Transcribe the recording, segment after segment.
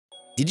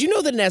Did you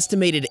know that an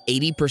estimated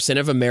 80%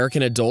 of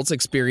American adults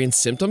experience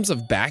symptoms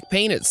of back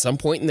pain at some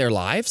point in their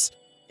lives?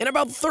 And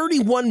about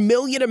 31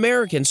 million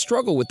Americans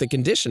struggle with the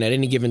condition at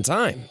any given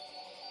time.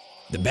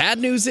 The bad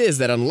news is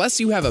that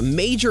unless you have a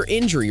major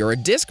injury or a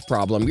disc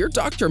problem, your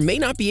doctor may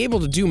not be able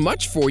to do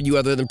much for you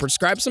other than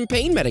prescribe some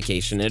pain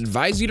medication and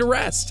advise you to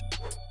rest.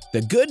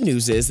 The good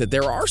news is that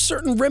there are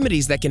certain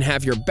remedies that can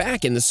have your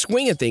back in the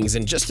swing of things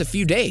in just a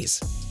few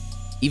days.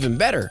 Even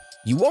better,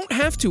 you won't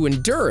have to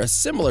endure a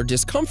similar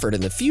discomfort in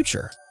the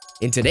future.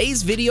 In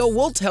today's video,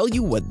 we'll tell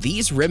you what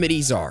these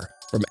remedies are,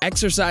 from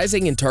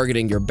exercising and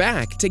targeting your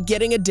back to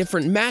getting a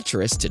different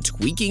mattress to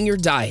tweaking your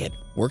diet,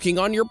 working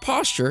on your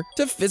posture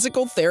to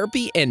physical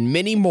therapy and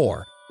many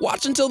more.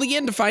 Watch until the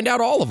end to find out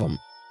all of them.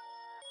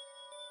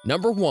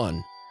 Number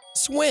 1.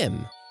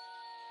 Swim.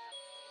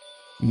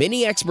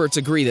 Many experts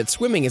agree that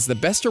swimming is the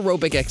best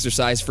aerobic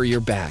exercise for your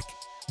back.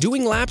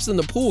 Doing laps in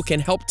the pool can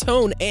help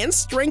tone and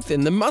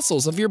strengthen the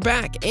muscles of your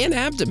back and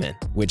abdomen,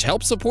 which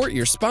helps support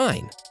your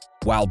spine,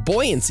 while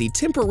buoyancy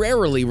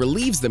temporarily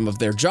relieves them of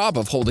their job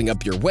of holding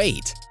up your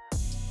weight.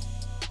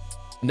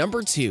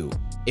 Number 2.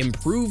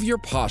 Improve your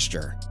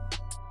posture.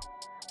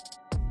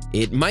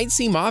 It might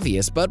seem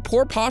obvious, but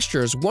poor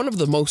posture is one of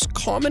the most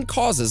common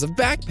causes of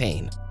back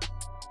pain.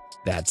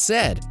 That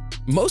said,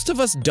 most of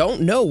us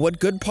don't know what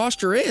good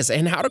posture is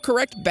and how to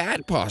correct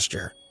bad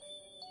posture.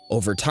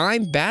 Over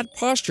time, bad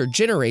posture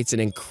generates an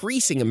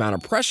increasing amount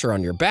of pressure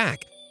on your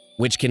back,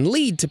 which can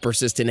lead to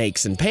persistent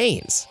aches and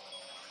pains.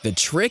 The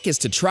trick is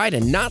to try to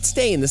not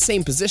stay in the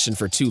same position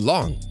for too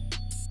long.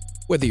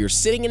 Whether you're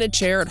sitting in a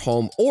chair at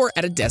home or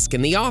at a desk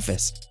in the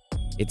office,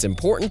 it's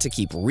important to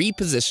keep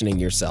repositioning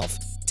yourself,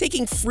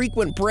 taking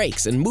frequent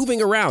breaks and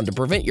moving around to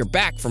prevent your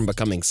back from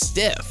becoming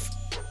stiff.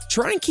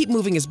 Try and keep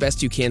moving as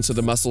best you can so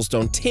the muscles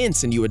don't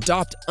tense and you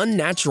adopt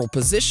unnatural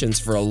positions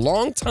for a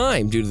long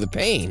time due to the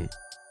pain.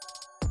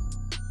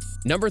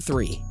 Number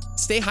 3.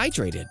 Stay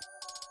hydrated.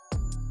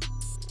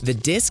 The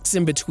discs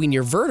in between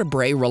your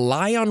vertebrae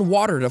rely on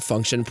water to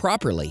function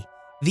properly.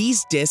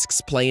 These discs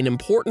play an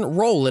important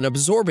role in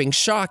absorbing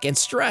shock and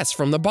stress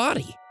from the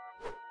body.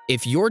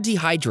 If you're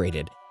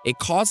dehydrated, it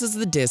causes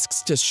the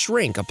discs to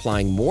shrink,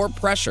 applying more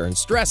pressure and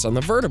stress on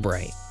the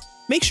vertebrae.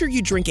 Make sure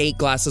you drink 8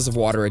 glasses of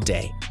water a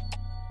day.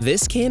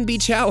 This can be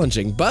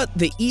challenging, but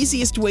the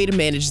easiest way to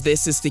manage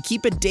this is to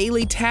keep a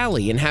daily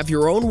tally and have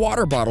your own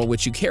water bottle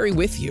which you carry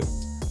with you.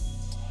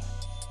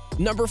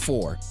 Number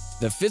 4.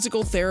 The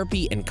physical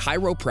therapy and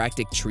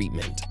chiropractic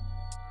treatment.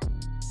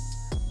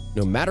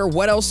 No matter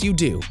what else you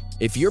do,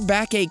 if your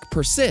backache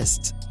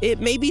persists, it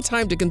may be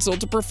time to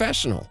consult a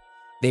professional.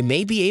 They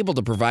may be able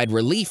to provide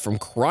relief from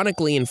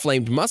chronically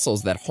inflamed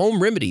muscles that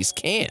home remedies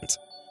can't.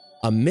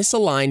 A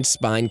misaligned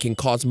spine can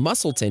cause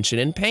muscle tension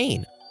and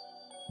pain.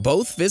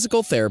 Both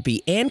physical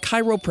therapy and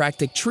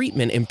chiropractic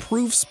treatment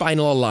improve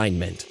spinal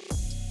alignment.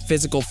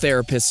 Physical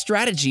therapist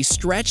strategies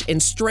stretch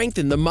and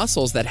strengthen the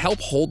muscles that help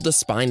hold the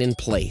spine in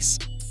place.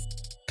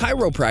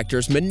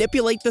 Chiropractors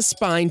manipulate the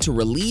spine to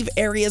relieve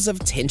areas of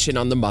tension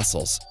on the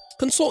muscles.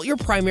 Consult your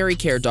primary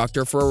care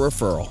doctor for a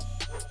referral.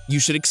 You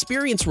should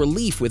experience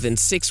relief within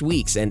 6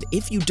 weeks, and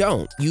if you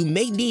don't, you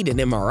may need an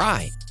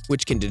MRI,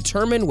 which can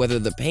determine whether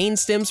the pain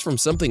stems from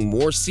something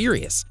more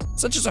serious,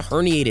 such as a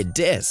herniated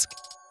disc.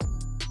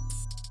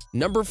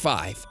 Number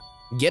 5.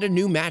 Get a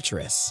new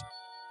mattress.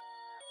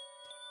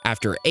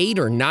 After 8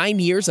 or 9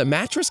 years, a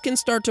mattress can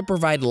start to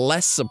provide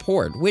less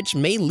support, which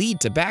may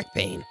lead to back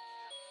pain.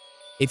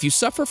 If you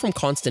suffer from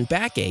constant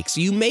backaches,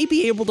 you may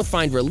be able to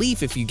find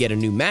relief if you get a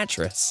new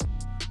mattress.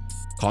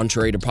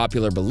 Contrary to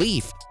popular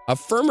belief, a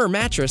firmer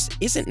mattress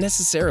isn't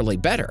necessarily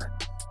better.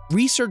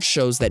 Research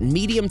shows that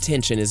medium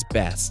tension is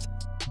best.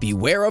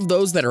 Beware of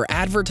those that are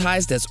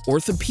advertised as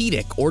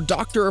orthopedic or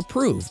doctor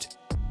approved.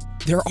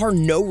 There are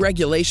no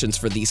regulations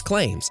for these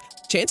claims.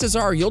 Chances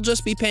are you'll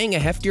just be paying a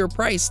heftier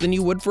price than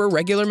you would for a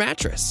regular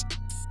mattress.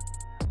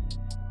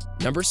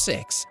 Number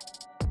 6.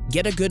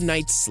 Get a good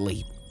night's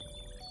sleep.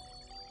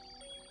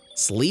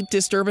 Sleep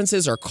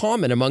disturbances are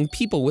common among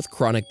people with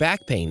chronic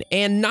back pain,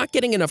 and not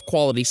getting enough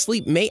quality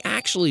sleep may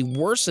actually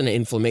worsen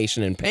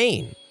inflammation and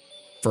pain.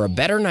 For a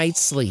better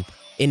night's sleep,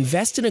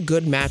 invest in a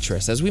good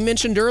mattress, as we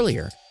mentioned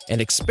earlier,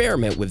 and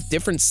experiment with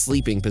different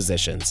sleeping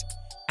positions.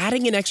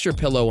 Adding an extra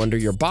pillow under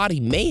your body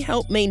may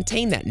help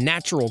maintain that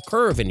natural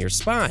curve in your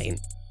spine.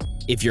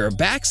 If you're a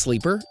back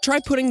sleeper,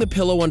 try putting the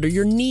pillow under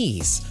your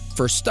knees.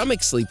 For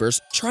stomach sleepers,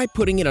 try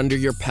putting it under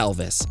your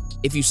pelvis.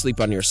 If you sleep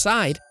on your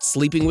side,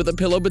 sleeping with a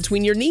pillow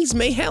between your knees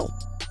may help.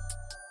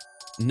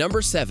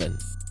 Number 7.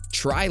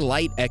 Try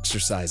light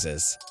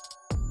exercises.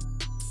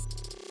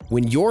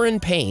 When you're in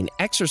pain,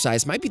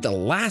 exercise might be the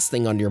last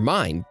thing on your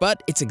mind,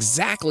 but it's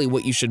exactly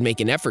what you should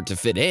make an effort to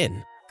fit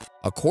in.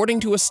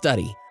 According to a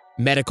study,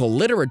 medical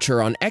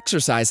literature on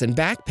exercise and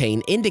back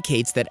pain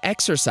indicates that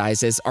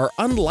exercises are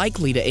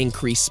unlikely to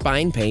increase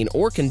spine pain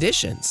or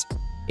conditions.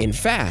 In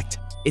fact,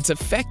 it's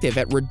effective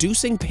at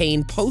reducing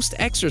pain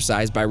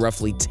post-exercise by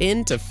roughly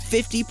 10 to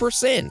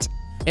 50%,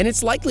 and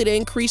it's likely to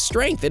increase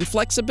strength and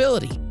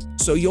flexibility,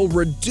 so you'll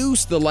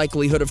reduce the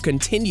likelihood of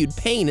continued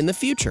pain in the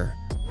future.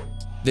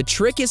 The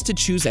trick is to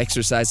choose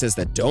exercises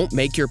that don't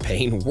make your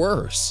pain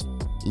worse.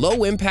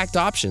 Low-impact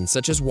options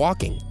such as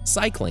walking,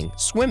 cycling,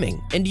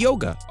 swimming, and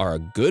yoga are a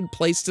good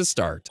place to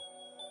start.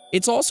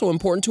 It's also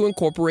important to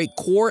incorporate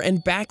core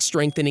and back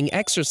strengthening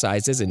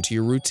exercises into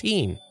your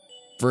routine.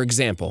 For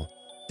example,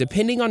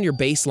 depending on your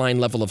baseline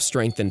level of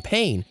strength and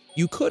pain,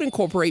 you could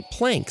incorporate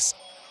planks,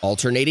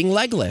 alternating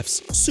leg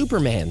lifts,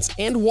 supermans,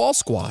 and wall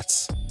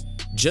squats.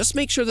 Just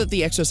make sure that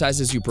the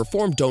exercises you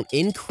perform don't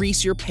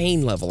increase your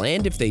pain level,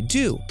 and if they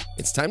do,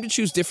 it's time to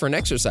choose different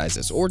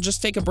exercises or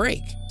just take a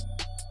break.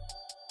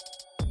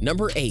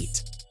 Number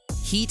 8.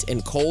 Heat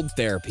and cold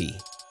therapy.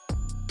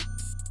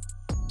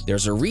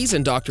 There's a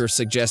reason doctors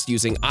suggest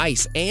using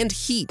ice and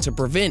heat to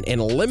prevent and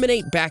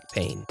eliminate back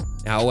pain.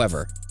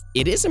 However,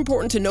 it is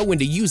important to know when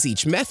to use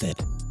each method.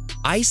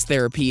 Ice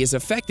therapy is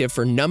effective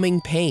for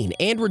numbing pain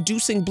and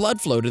reducing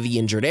blood flow to the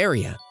injured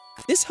area.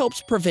 This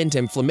helps prevent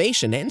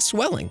inflammation and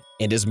swelling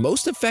and is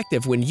most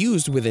effective when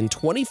used within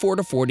 24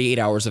 to 48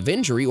 hours of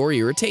injury or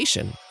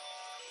irritation.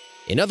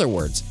 In other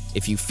words,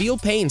 if you feel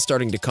pain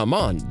starting to come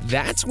on,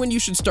 that's when you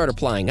should start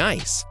applying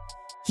ice.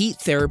 Heat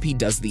therapy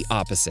does the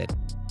opposite.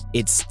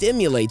 It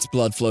stimulates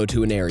blood flow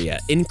to an area,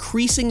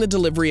 increasing the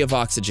delivery of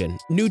oxygen,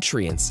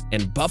 nutrients,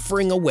 and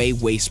buffering away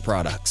waste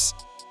products.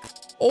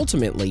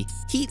 Ultimately,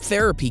 heat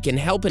therapy can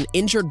help an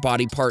injured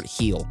body part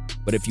heal,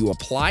 but if you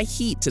apply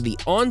heat to the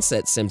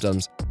onset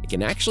symptoms, it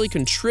can actually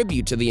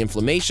contribute to the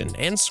inflammation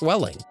and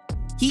swelling.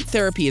 Heat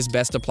therapy is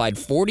best applied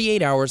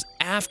 48 hours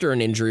after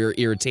an injury or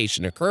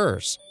irritation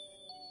occurs.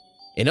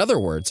 In other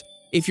words,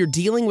 if you're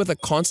dealing with a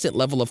constant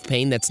level of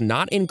pain that's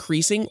not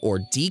increasing or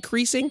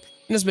decreasing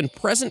and has been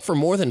present for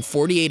more than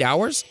 48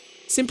 hours,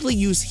 simply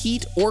use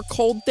heat or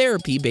cold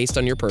therapy based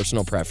on your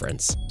personal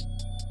preference.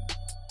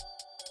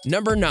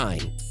 Number 9.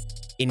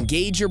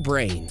 Engage your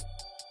brain.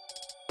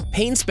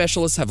 Pain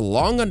specialists have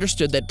long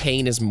understood that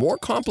pain is more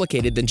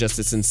complicated than just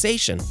a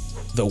sensation.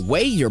 The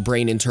way your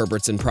brain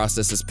interprets and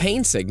processes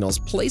pain signals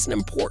plays an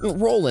important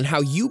role in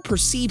how you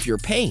perceive your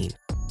pain.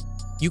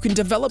 You can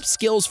develop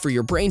skills for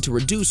your brain to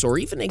reduce or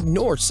even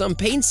ignore some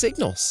pain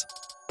signals.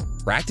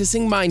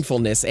 Practicing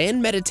mindfulness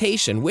and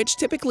meditation, which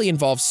typically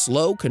involves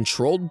slow,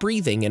 controlled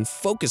breathing and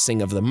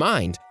focusing of the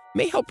mind,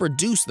 may help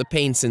reduce the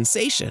pain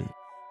sensation.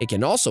 It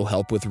can also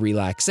help with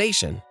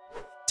relaxation.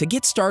 To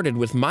get started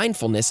with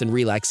mindfulness and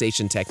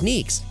relaxation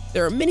techniques,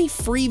 there are many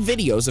free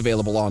videos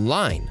available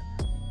online.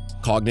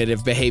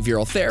 Cognitive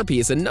behavioral therapy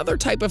is another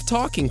type of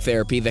talking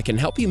therapy that can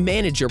help you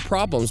manage your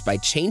problems by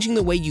changing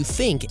the way you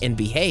think and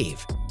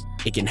behave.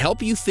 It can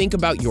help you think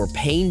about your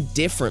pain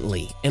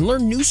differently and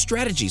learn new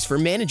strategies for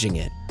managing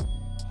it.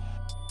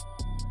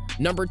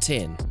 Number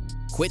 10.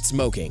 Quit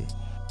smoking.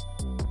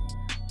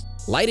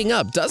 Lighting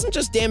up doesn't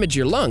just damage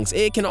your lungs,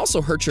 it can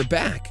also hurt your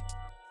back.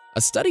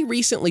 A study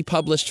recently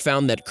published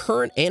found that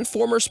current and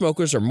former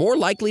smokers are more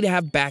likely to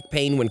have back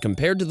pain when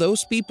compared to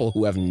those people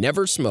who have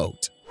never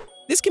smoked.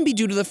 This can be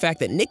due to the fact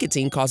that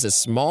nicotine causes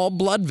small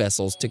blood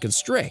vessels to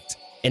constrict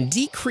and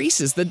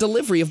decreases the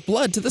delivery of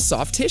blood to the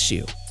soft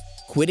tissue.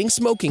 Quitting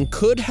smoking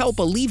could help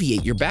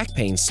alleviate your back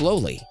pain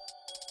slowly.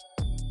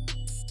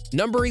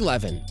 Number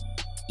 11.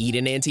 Eat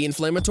an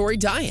anti-inflammatory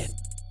diet.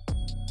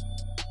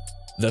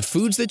 The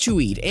foods that you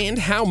eat and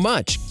how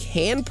much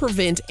can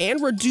prevent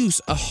and reduce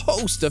a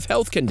host of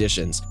health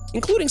conditions,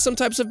 including some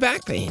types of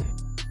back pain.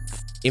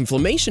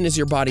 Inflammation is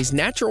your body's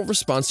natural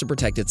response to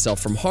protect itself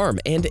from harm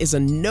and is a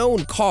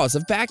known cause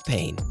of back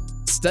pain.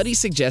 Studies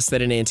suggest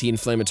that an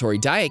anti-inflammatory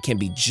diet can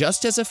be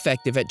just as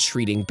effective at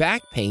treating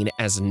back pain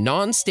as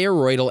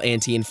non-steroidal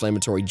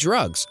anti-inflammatory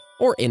drugs,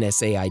 or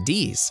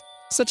NSAIDs,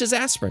 such as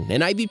aspirin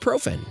and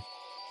ibuprofen.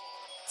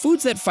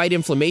 Foods that fight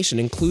inflammation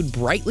include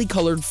brightly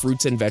colored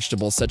fruits and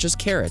vegetables such as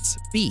carrots,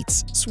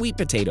 beets, sweet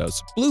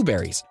potatoes,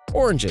 blueberries,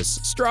 oranges,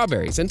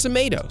 strawberries, and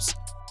tomatoes.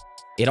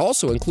 It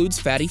also includes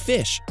fatty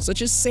fish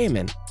such as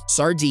salmon,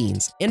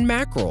 sardines, and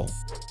mackerel.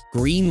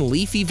 Green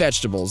leafy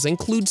vegetables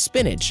include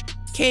spinach,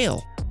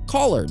 kale,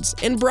 collards,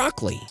 and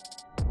broccoli.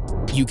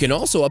 You can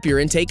also up your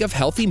intake of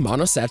healthy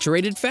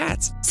monosaturated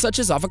fats such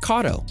as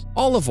avocado,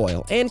 olive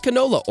oil, and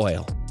canola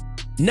oil.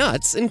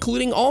 Nuts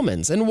including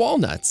almonds and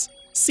walnuts.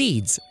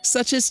 Seeds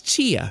such as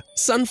chia,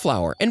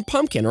 sunflower, and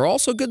pumpkin are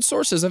also good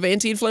sources of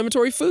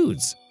anti-inflammatory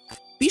foods.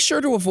 Be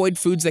sure to avoid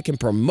foods that can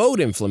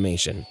promote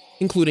inflammation,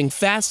 including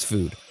fast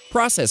food,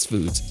 processed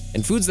foods,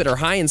 and foods that are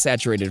high in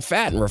saturated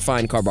fat and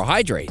refined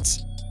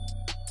carbohydrates.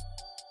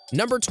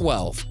 Number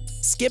 12.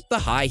 Skip the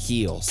high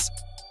heels.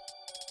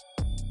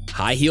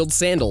 High-heeled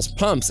sandals,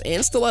 pumps,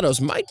 and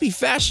stilettos might be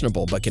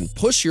fashionable but can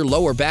push your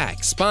lower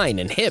back, spine,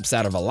 and hips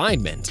out of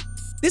alignment.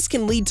 This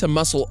can lead to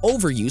muscle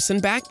overuse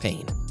and back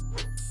pain.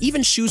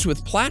 Even shoes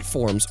with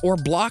platforms or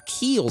block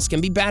heels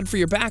can be bad for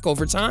your back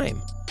over time.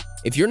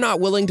 If you're not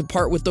willing to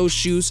part with those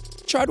shoes,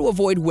 try to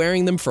avoid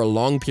wearing them for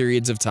long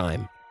periods of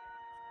time.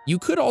 You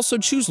could also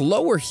choose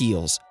lower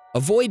heels.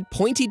 Avoid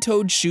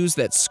pointy-toed shoes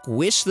that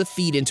squish the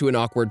feet into an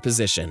awkward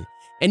position,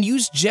 and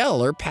use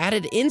gel or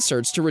padded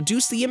inserts to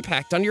reduce the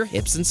impact on your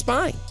hips and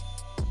spine.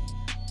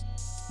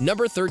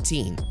 Number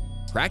 13.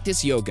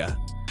 Practice yoga.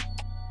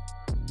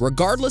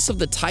 Regardless of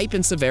the type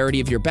and severity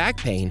of your back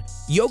pain,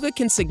 yoga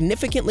can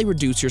significantly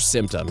reduce your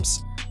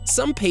symptoms.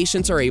 Some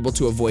patients are able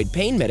to avoid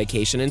pain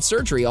medication and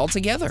surgery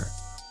altogether.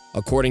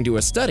 According to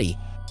a study,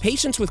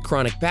 patients with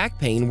chronic back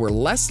pain were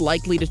less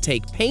likely to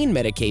take pain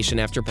medication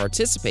after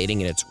participating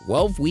in a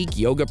 12-week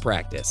yoga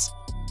practice,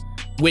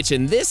 which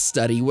in this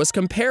study was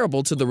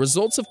comparable to the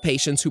results of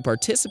patients who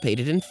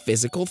participated in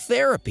physical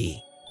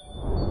therapy.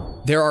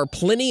 There are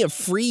plenty of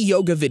free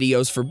yoga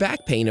videos for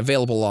back pain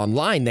available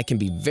online that can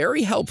be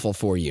very helpful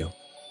for you.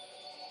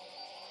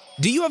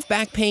 Do you have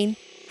back pain?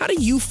 How do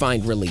you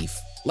find relief?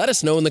 Let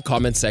us know in the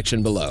comments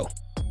section below.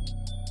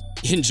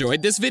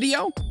 Enjoyed this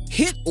video?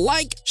 Hit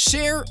like,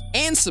 share,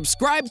 and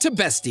subscribe to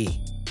Bestie.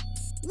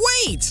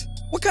 Wait!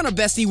 What kind of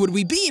Bestie would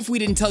we be if we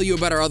didn't tell you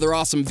about our other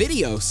awesome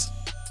videos?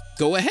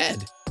 Go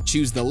ahead,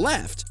 choose the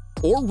left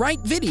or right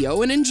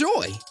video and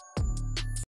enjoy.